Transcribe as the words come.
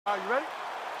Are you ready?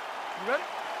 You ready?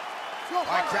 All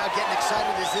right, crowd getting excited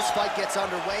as this fight gets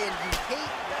underway, and you hate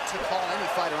to call any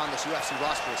fighter on this UFC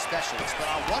roster a specialist, but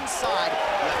on one side,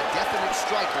 you have a definite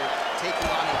striker taking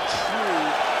on a true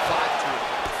 5-2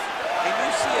 opponent. And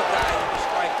you see a guy in the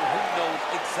striker who knows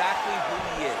exactly who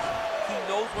he is. He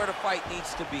knows where the fight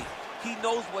needs to be. He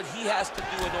knows what he has to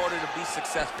do in order to be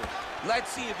successful. Let's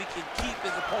see if he can keep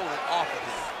his opponent off of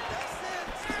him.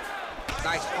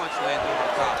 Nice punch landed on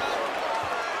the top.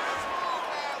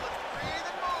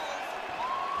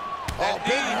 Oh,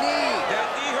 big knee. That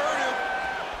knee hurt him.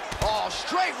 Oh,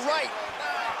 straight right.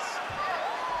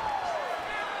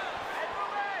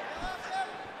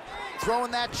 Throwing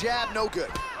that jab, no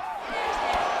good.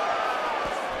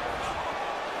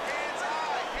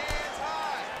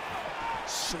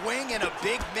 Swing and a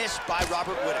big miss by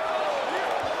Robert Whittaker.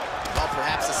 Well,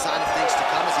 perhaps a sign of things to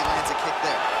come as he lands a kick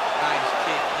there. Nice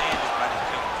kick landed by the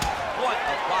gentleman. What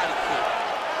a body kick.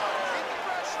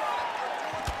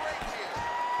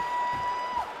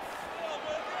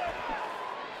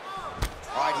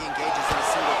 All right, he engages in a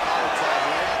single collar tie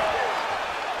here.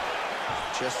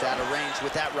 Just out of range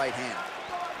with that right hand.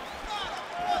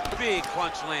 Big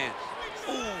punch lands.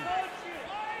 Ooh.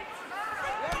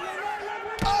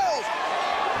 Oh!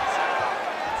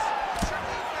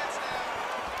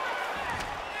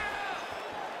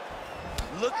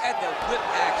 Look at the whip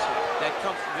action that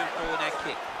comes from him throwing that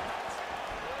kick.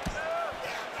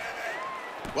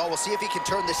 Well, we'll see if he can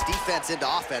turn this defense into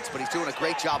offense, but he's doing a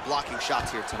great job blocking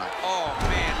shots here tonight. Oh,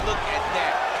 man, look at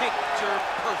that. Picture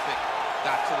perfect.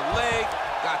 Got to the leg,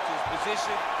 got to his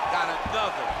position, got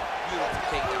another beautiful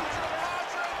takedown.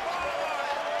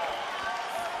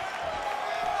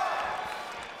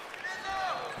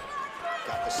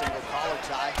 Got the single collar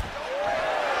tie.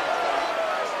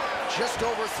 Just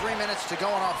over 3 minutes to go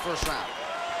in our first round.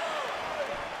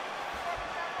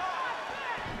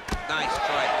 Nice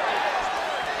strike.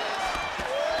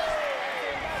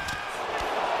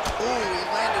 Ooh, he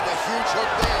landed a huge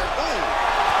hook there. Ooh.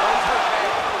 Oh, he's hurt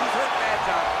bad. He's hurt bad,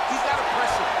 John. He's got to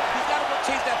press him. He's got to go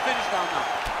chase that finish down now.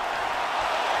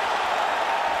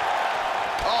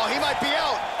 Oh, he might be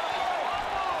out.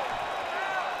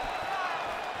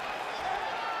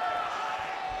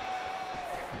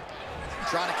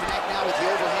 Trying to connect now with the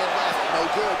overhand left. No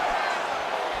good.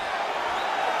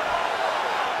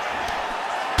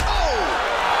 Oh!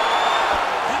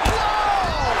 Whoa!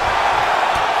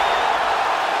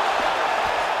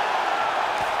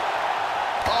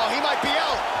 Oh, he might be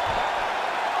out.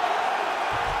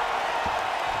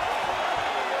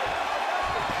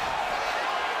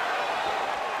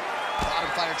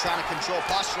 Bottom fighter trying to control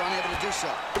posture, unable to do so.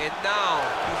 And now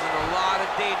he's in a lot of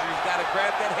danger. He's got to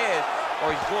grab that head or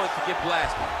he's going to get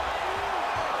blasted.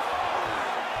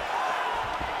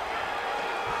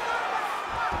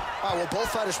 All right, well,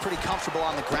 both fighters pretty comfortable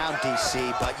on the ground, DC,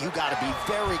 but you got to be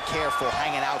very careful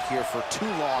hanging out here for too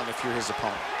long if you're his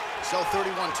opponent. So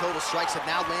 31 total strikes have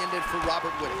now landed for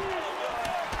Robert Whittaker.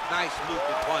 Nice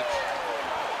looping punch.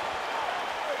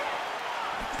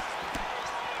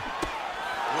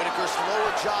 Whittaker's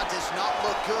lower jaw does not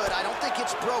look good. I don't think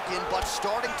it's broken, but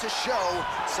starting to show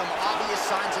some obvious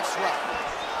signs of swelling.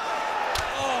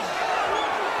 Oh.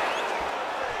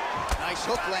 Nice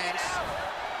hook lands.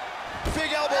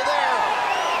 Big elbow there.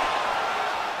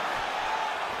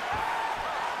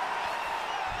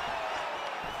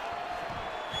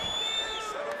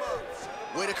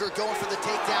 Whittaker going for the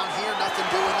takedown here, nothing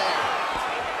doing there.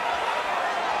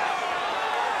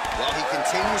 Well, he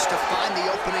continues to find the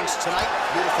openings tonight.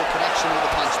 Beautiful connection with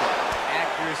the punch there.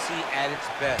 Accuracy at its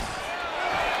best.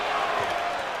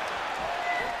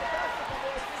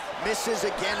 Misses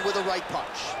again with a right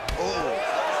punch. Oh.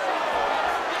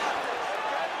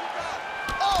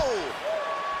 Oh!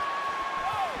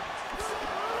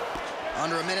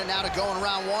 Under a minute now to go in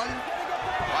round one.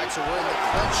 All right, so we're in the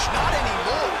clinch. Not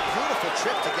anymore. Beautiful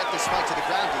trip to get this fight to the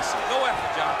ground, DC. No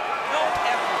effort, John. No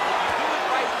effort. When you do it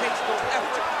right, it takes no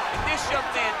effort. And this young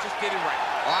man just did it right.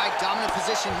 All right, dominant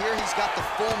position here. He's got the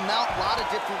full mount. A lot of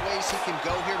different ways he can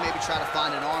go here. Maybe try to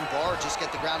find an arm bar or just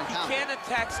get the ground and pound. He can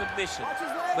attack submission,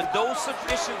 but those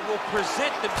submissions will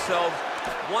present themselves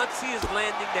once he is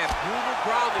landing that brutal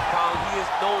ground and pound he is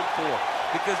known for.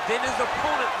 Because then his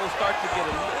opponent will start to get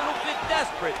a little bit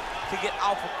desperate to get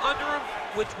out from under him,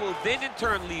 which will then in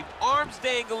turn leave arms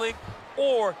dangling,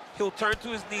 or he'll turn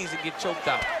to his knees and get choked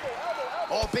out.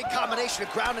 Oh, big combination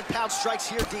of ground and pound strikes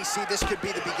here, DC. This could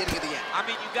be the beginning of the end. I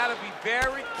mean, you got to be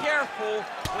very careful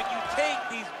when you take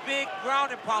these big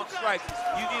ground and pound strikes.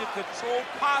 You need a controlled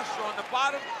posture on the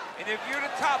bottom, and if you're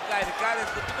the top guy, the guy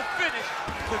that's looking to finish,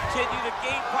 continue to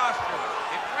gain posture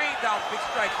and rain down big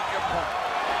strikes on your opponent.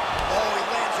 Oh, he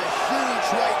lands a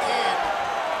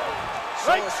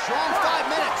So a strong 5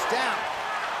 minutes down.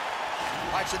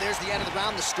 All right, so there's the end of the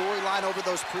round. The storyline over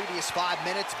those previous 5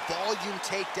 minutes, volume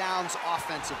takedowns,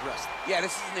 offensive wrestling. Yeah,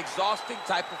 this is an exhausting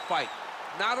type of fight.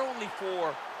 Not only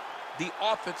for the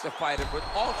offensive fighter, but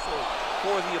also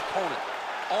for the opponent.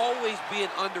 Always being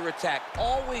under attack,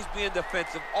 always being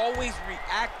defensive, always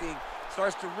reacting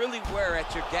starts to really wear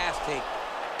at your gas tank.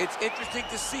 It's interesting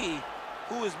to see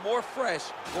who is more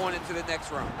fresh going into the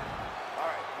next round. All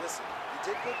right, listen, you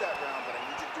did good that round, but I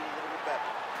need you to do a little bit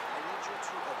better. I need you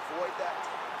to avoid that.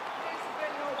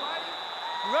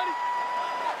 You ready?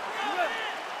 You ready?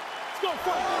 Let's go,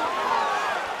 fight!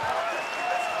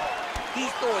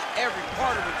 He's throwing every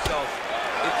part of himself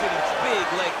into these big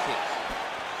leg kicks.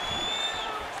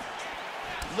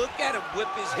 Look at him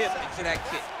whip his hip into that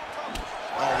kick.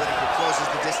 Oh, Whittaker closes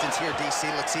the distance here, DC.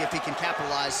 Let's see if he can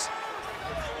capitalize.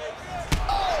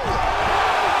 Oh!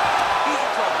 He's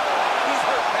in trouble. He's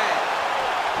hurt bad.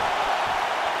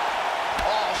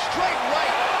 Oh, straight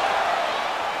right.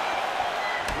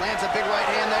 Lands a big right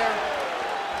hand there.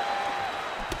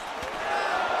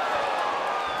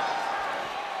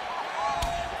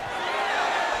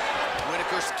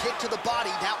 Whittaker's kick to the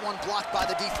body. That one blocked by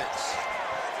the defense.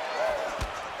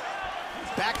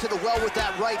 Back to the well with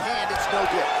that right hand. It's no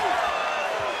good.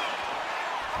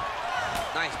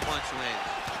 Nice punch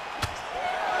lands.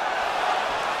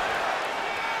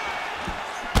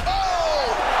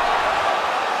 Oh!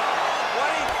 What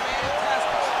a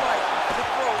fantastic strike to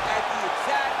throw at the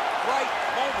exact right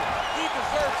moment. He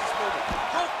deserves this moment.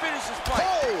 Go finish his fight.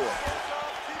 Oh!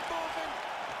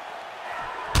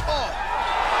 Oh!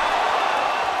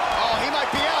 Oh, he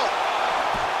might be out.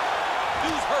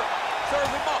 Dude's hurt. Serve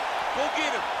him up. Go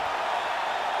get him.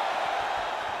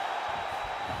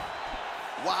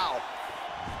 Wow.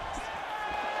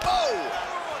 Oh!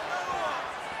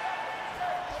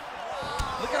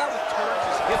 Look at how he turns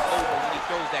his hip over when he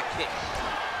throws that kick.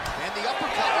 And the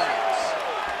uppercut lands.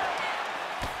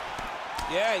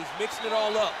 Yeah, he's mixing it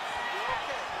all up.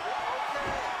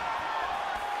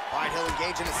 All right, he'll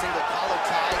engage in a single collar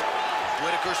tie.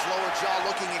 Whittaker's lower jaw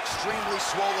looking extremely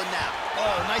swollen now.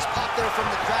 Oh, nice pop there from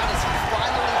the crowd as he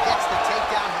finally gets the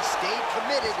takedown. He stayed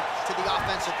committed to the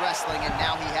offensive wrestling, and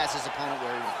now he has his opponent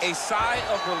where he wants. A sigh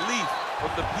of relief from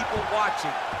the people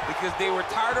watching because they were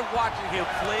tired of watching him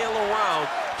flail around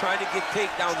trying to get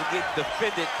takedowns and get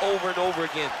defended over and over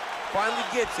again. Finally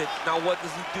gets it. Now what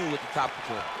does he do at the top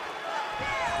control?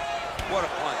 What a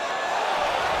punch.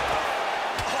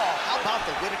 How about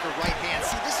the Whittaker right hand?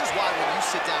 See, this is why when you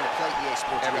sit down to play EA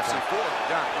Sports UFC 4.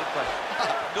 John, no question.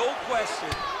 No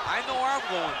question. I know where I'm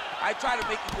going. I try to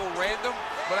make it go random,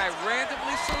 but I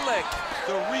randomly select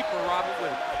the Reaper, Robin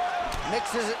Whittaker.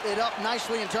 Mixes it up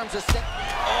nicely in terms of set.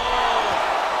 Oh!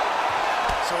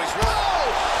 So he's really... Oh!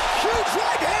 Huge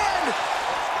right hand!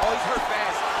 Oh, he's hurt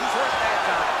fast. He's hurt bad,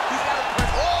 John. He's got to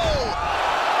press. Oh!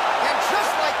 And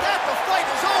just like that, the fight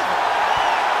is over.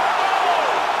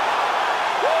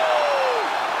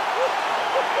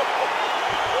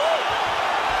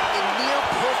 A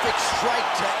near-perfect strike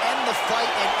to end the fight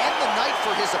and end the night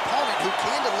for his opponent, who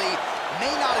candidly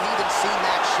may not have even seen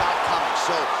that shot coming.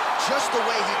 So just the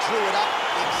way he drew it up,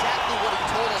 exactly what he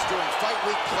told us during fight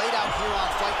week, played out here on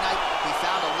fight night. He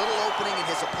found a little opening in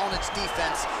his opponent's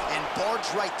defense and barged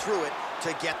right through it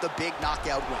to get the big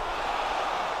knockout win.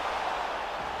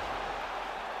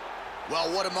 Well,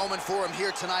 what a moment for him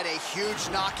here tonight. A huge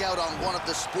knockout on one of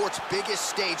the sport's biggest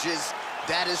stages.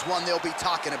 That is one they'll be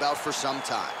talking about for some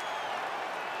time.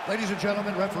 Ladies and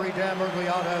gentlemen, referee Dan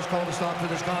Mergliata has called a stop to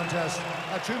this contest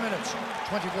at 2 minutes,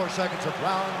 24 seconds of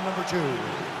round number 2.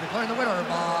 Declaring the winner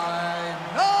by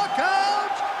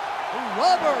knockout,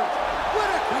 Robert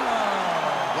Whittaker.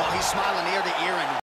 Well, he's smiling ear to ear and